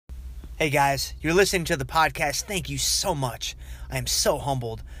Hey guys, you're listening to the podcast. Thank you so much. I am so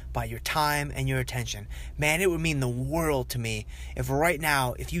humbled by your time and your attention. Man, it would mean the world to me if right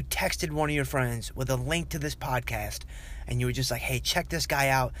now, if you texted one of your friends with a link to this podcast and you were just like, hey, check this guy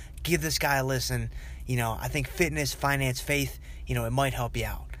out, give this guy a listen. I think fitness, finance, faith, it might help you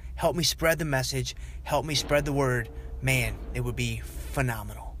out. Help me spread the message. Help me spread the word. Man, it would be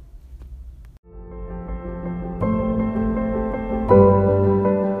phenomenal.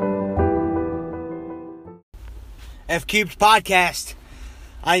 F Cubed Podcast.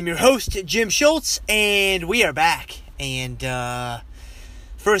 I'm your host, Jim Schultz, and we are back. And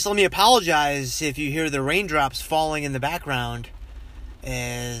first, let me apologize if you hear the raindrops falling in the background.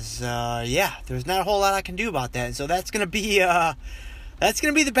 As there's not a whole lot I can do about that. So that's gonna be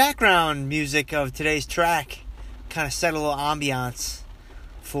the background music of today's track. Kind of set a little ambiance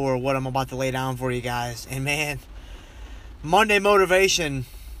for what I'm about to lay down for you guys. And man, Monday motivation.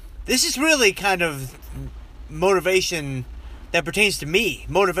 This is really kind of motivation that pertains to me,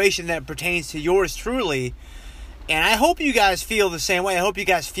 motivation that pertains to yours truly, and I hope you guys feel the same way. I hope you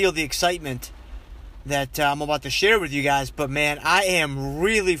guys feel the excitement that I'm about to share with you guys. But man, I am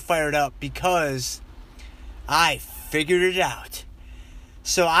really fired up because I figured it out.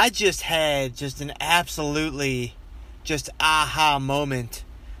 So I just had an absolutely aha moment.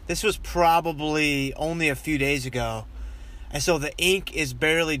 This was probably only a few days ago, and so the ink is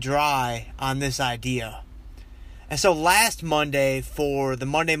barely dry on this idea. And so last Monday, for the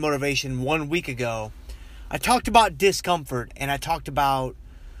Monday Motivation 1 week ago, I talked about discomfort, and I talked about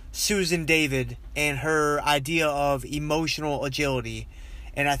Susan David and her idea of emotional agility.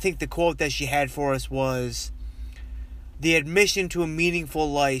 And I think the quote that she had for us was, the admission to a meaningful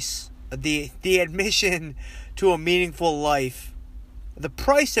life, the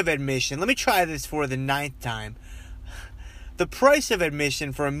price of admission, let me try this for the 9th time. The price of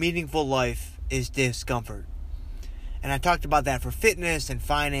admission for a meaningful life is discomfort. And I talked about that for fitness and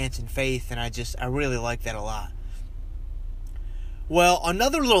finance and faith, and I really like that a lot. Well,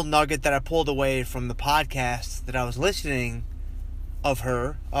 another little nugget that I pulled away from the podcast that I was listening of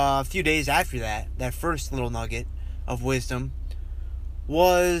her a few days after that first little nugget of wisdom,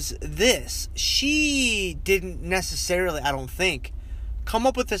 was this. She didn't necessarily, I don't think, come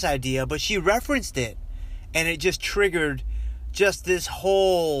up with this idea, but she referenced it, and it just triggered just this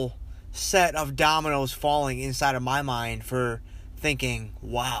whole set of dominoes falling inside of my mind for thinking,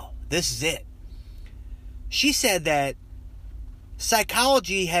 wow, this is it. She said that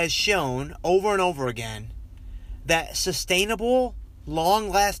psychology has shown over and over again that sustainable,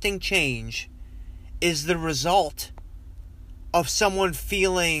 long-lasting change is the result of someone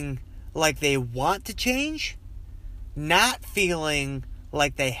feeling like they want to change, not feeling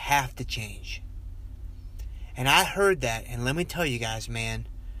like they have to change. And I heard that, and let me tell you guys, man,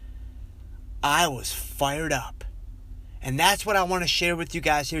 I was fired up. And that's what I want to share with you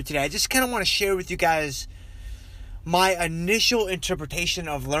guys here today. I just kind of want to share with you guys my initial interpretation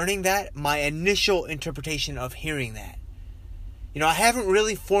of learning that, my initial interpretation of hearing that. I haven't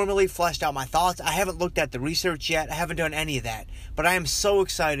really formally fleshed out my thoughts. I haven't looked at the research yet. I haven't done any of that. But I am so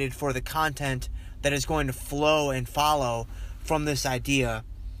excited for the content that is going to flow and follow from this idea.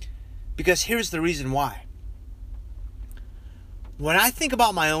 Because here's the reason why. When I think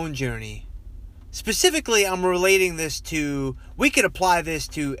about my own journey, specifically, I'm relating this to, we could apply this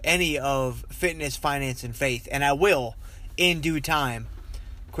to any of fitness, finance, and faith, and I will in due time.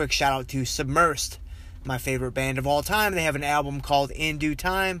 Quick shout out to Submersed, my favorite band of all time. They have an album called In Due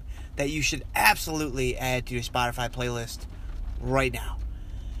Time that you should absolutely add to your Spotify playlist right now.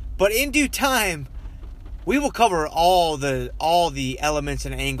 But in due time, we will cover all the elements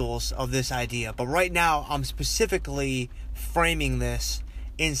and angles of this idea. But right now, I'm specifically framing this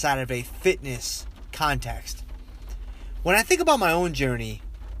inside of a fitness context. When I think about my own journey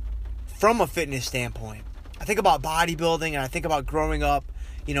from a fitness standpoint, I think about bodybuilding, and I think about growing up,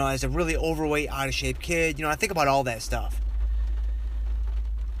 as a really overweight, out of shape kid. I think about all that stuff.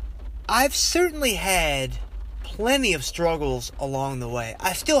 I've certainly had plenty of struggles along the way.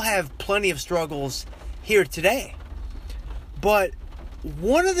 I still have plenty of struggles here today. But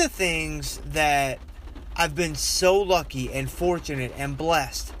one of the things that I've been so lucky and fortunate and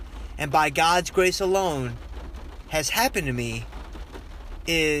blessed, and by God's grace alone, has happened to me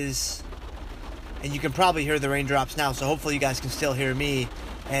is, and you can probably hear the raindrops now, so hopefully you guys can still hear me,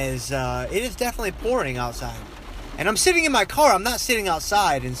 as it is definitely pouring outside. And I'm sitting in my car, I'm not sitting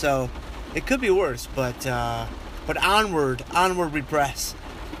outside, and so it could be worse, but onward we press.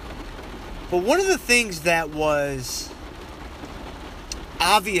 But one of the things that was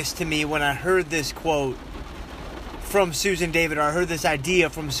obvious to me when I heard this quote from Susan David, or I heard this idea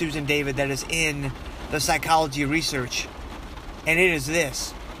from Susan David that is in the psychology research. And it is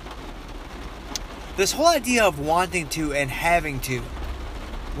this. This whole idea of wanting to and having to.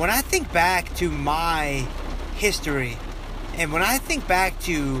 When I think back to my history, and when I think back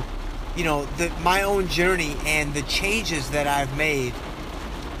to, my own journey and the changes that I've made,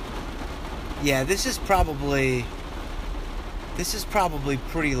 yeah, this is probably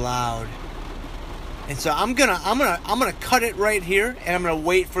pretty loud. And so I'm gonna cut it right here, and I'm gonna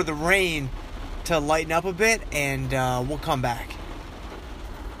wait for the rain to lighten up a bit, and we'll come back.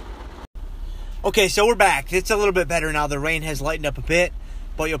 Okay, so we're back. It's a little bit better now. The rain has lightened up a bit,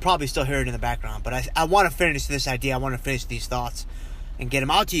 but you'll probably still hear it in the background. But I want to finish this idea. I want to finish these thoughts and get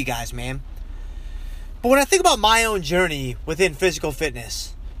them out to you guys, man. But when I think about my own journey within physical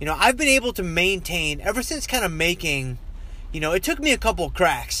fitness, I've been able to maintain ever since kind of making, it took me a couple of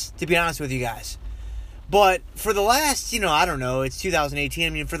cracks, to be honest with you guys. But for the last, I don't know, it's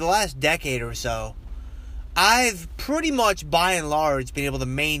 2018. For the last decade or so, I've pretty much, by and large, been able to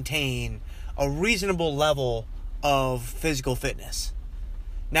maintain a reasonable level of physical fitness.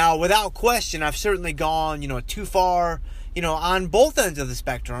 Now, without question, I've certainly gone, too far, on both ends of the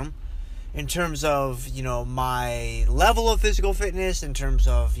spectrum in terms of, my level of physical fitness, in terms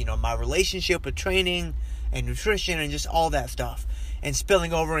of, my relationship with training and nutrition and just all that stuff. And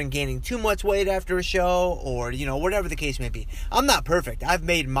spilling over and gaining too much weight after a show, or, whatever the case may be. I'm not perfect. I've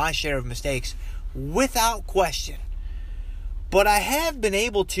made my share of mistakes without question. But I have been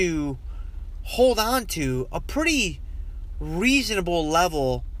able to hold on to a pretty reasonable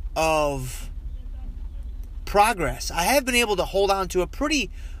level of progress. I have been able to hold on to a pretty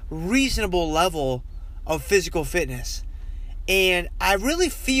reasonable level of physical fitness. And I really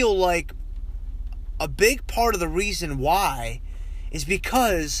feel like a big part of the reason why is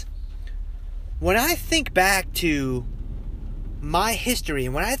because when I think back to my history,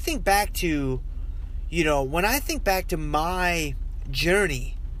 and when I think back to, my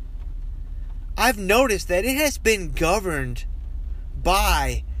journey, I've noticed that it has been governed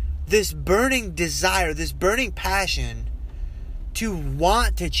by this burning desire, this burning passion to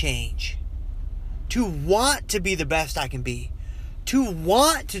want to change, to want to be the best I can be, to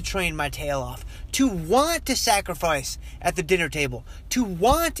want to train my tail off, to want to sacrifice at the dinner table, to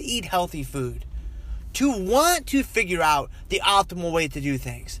want to eat healthy food, to want to figure out the optimal way to do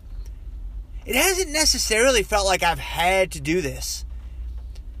things. It hasn't necessarily felt like I've had to do this.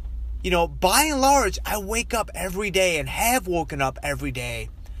 By and large, I wake up every day and have woken up every day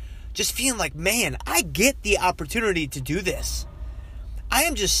just feeling like, man, I get the opportunity to do this. I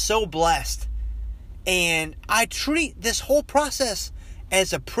am just so blessed. And I treat this whole process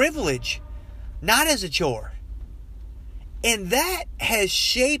as a privilege, not as a chore. And that has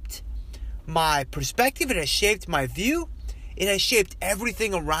shaped my perspective. It has shaped my view. It has shaped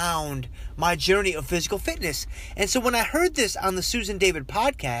everything around my journey of physical fitness. And so when I heard this on the Susan David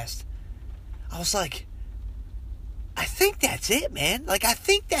podcast, I was like, I think that's it, man. I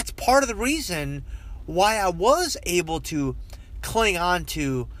think that's part of the reason why I was able to cling on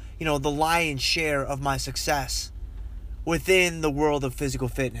to, the lion's share of my success within the world of physical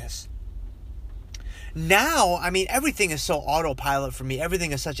fitness. Now, everything is so autopilot for me.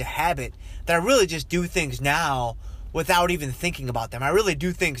 Everything is such a habit that I really just do things now without even thinking about them. I really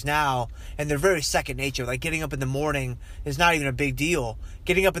do things now, and they're very second nature. Like getting up in the morning is not even a big deal.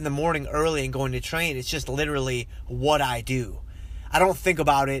 Getting up in the morning early and going to train, it's just literally what I do. I don't think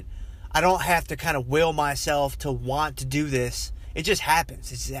about it. I don't have to kind of will myself to want to do this. It just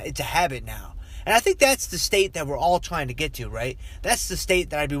happens. It's a habit now. And I think that's the state that we're all trying to get to, right? That's the state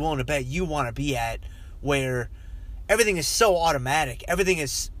that I'd be willing to bet you want to be at, where everything is so automatic. Everything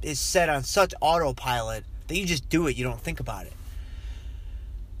is set on such autopilot that you just do it. You don't think about it.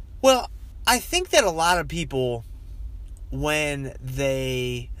 Well, I think that a lot of people, when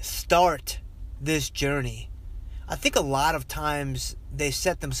they start this journey, I think a lot of times they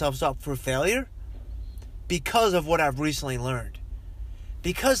set themselves up for failure because of what I've recently learned.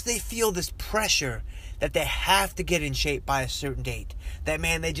 Because they feel this pressure that they have to get in shape by a certain date. That,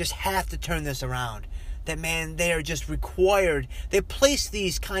 man, they just have to turn this around. That, man, they are just required. They place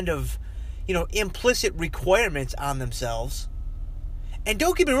these kind of, implicit requirements on themselves. And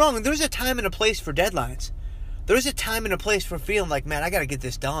don't get me wrong, there's a time and a place for deadlines. There's a time and a place for feeling like, man, I got to get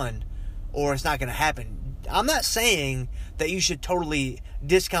this done or it's not going to happen. I'm not saying that you should totally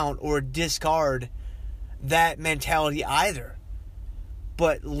discount or discard that mentality either.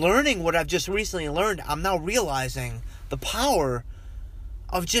 But learning what I've just recently learned, I'm now realizing the power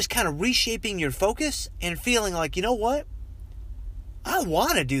of just kind of reshaping your focus and feeling like, you know what? I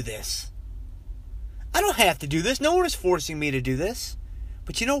want to do this. I don't have to do this. No one is forcing me to do this.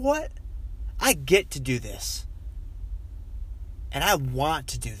 But you know what? I get to do this. And I want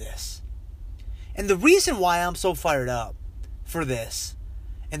to do this. And the reason why I'm so fired up for this,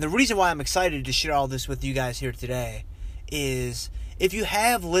 and the reason why I'm excited to share all this with you guys here today, is if you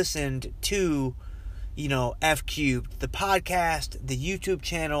have listened to, F Cubed, the podcast, the YouTube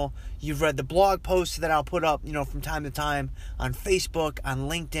channel, you've read the blog posts that I'll put up, from time to time on Facebook, on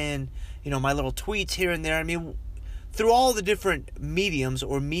LinkedIn, my little tweets here and there. I mean, through all the different mediums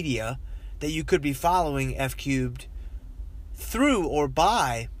or media that you could be following F Cubed through or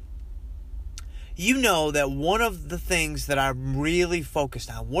by, you know that one of the things that I'm really focused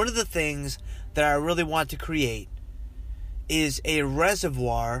on, one of the things that I really want to create is a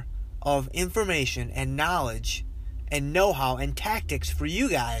reservoir of information and knowledge and know-how and tactics for you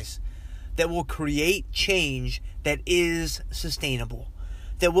guys that will create change that is sustainable,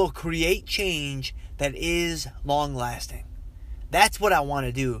 that will create change that is long-lasting. That's what I want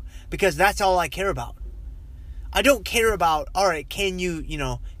to do, because that's all I care about. I don't care about, all right, can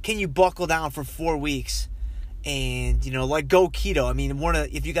you buckle down for 4 weeks and, go keto. I mean,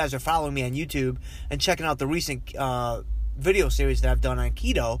 if you guys are following me on YouTube and checking out the recent video series that I've done on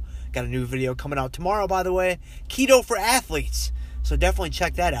keto, got a new video coming out tomorrow, by the way, Keto for Athletes. So definitely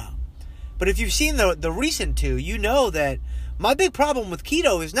check that out. But if you've seen the recent two, you know that my big problem with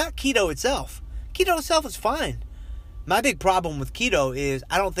keto is not keto itself. Keto itself is fine. My big problem with keto is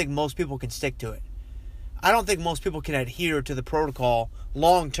I don't think most people can stick to it. I don't think most people can adhere to the protocol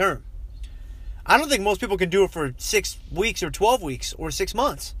long term. I don't think most people can do it for 6 weeks or 12 weeks or 6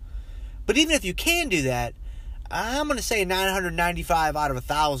 months. But even if you can do that, I'm going to say 995 out of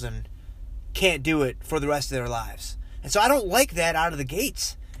 1,000 can't do it for the rest of their lives. And so I don't like that out of the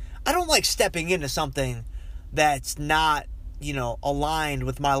gates. I don't like stepping into something that's not, aligned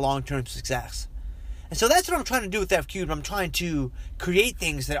with my long-term success. And so that's what I'm trying to do with F Cubed. I'm trying to create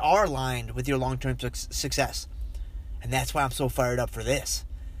things that are aligned with your long-term success. And that's why I'm so fired up for this.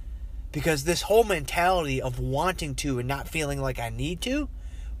 Because this whole mentality of wanting to and not feeling like I need to,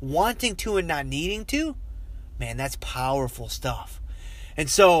 wanting to and not needing to, man, that's powerful stuff. And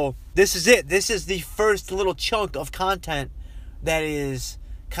so this is it. This is the first little chunk of content that is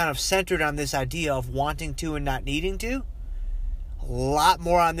kind of centered on this idea of wanting to and not needing to. A lot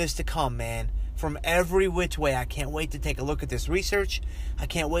more on this to come, man. From every which way. I can't wait to take a look at this research. I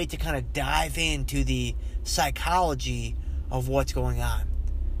can't wait to kind of dive into the psychology of what's going on.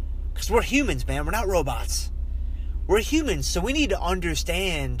 Because we're humans, man. We're not robots. We're humans, so we need to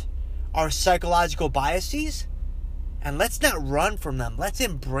understand our psychological biases, and let's not run from them. Let's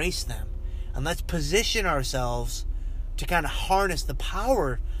embrace them, and let's position ourselves to kind of harness the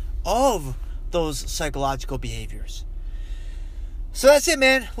power of those psychological behaviors. So that's it,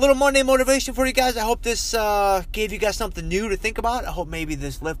 man. A little Monday motivation for you guys. I hope this gave you guys something new to think about. I hope maybe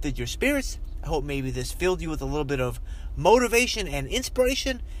this lifted your spirits. I hope maybe this filled you with a little bit of motivation and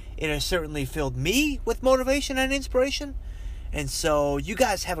inspiration. It has certainly filled me with motivation and inspiration. And so you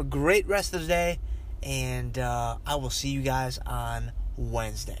guys have a great rest of the day. And I will see you guys on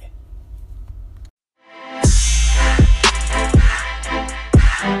Wednesday.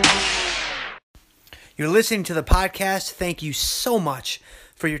 You're listening to the podcast. Thank you so much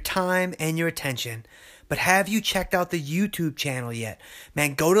for your time and your attention. But have you checked out the YouTube channel yet?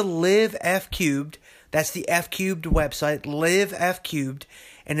 Man, go to Live F Cubed. That's the F Cubed website, Live F Cubed.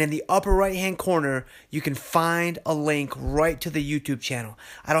 And in the upper right-hand corner, you can find a link right to the YouTube channel.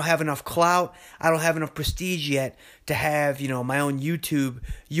 I don't have enough clout. I don't have enough prestige yet to have, my own YouTube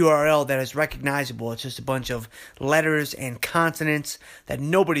URL that is recognizable. It's just a bunch of letters and consonants that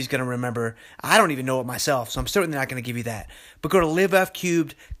nobody's going to remember. I don't even know it myself, so I'm certainly not going to give you that. But go to Live F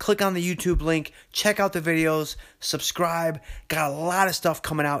Cubed, click on the YouTube link, check out the videos, subscribe. Got a lot of stuff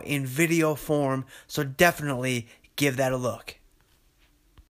coming out in video form, so definitely give that a look.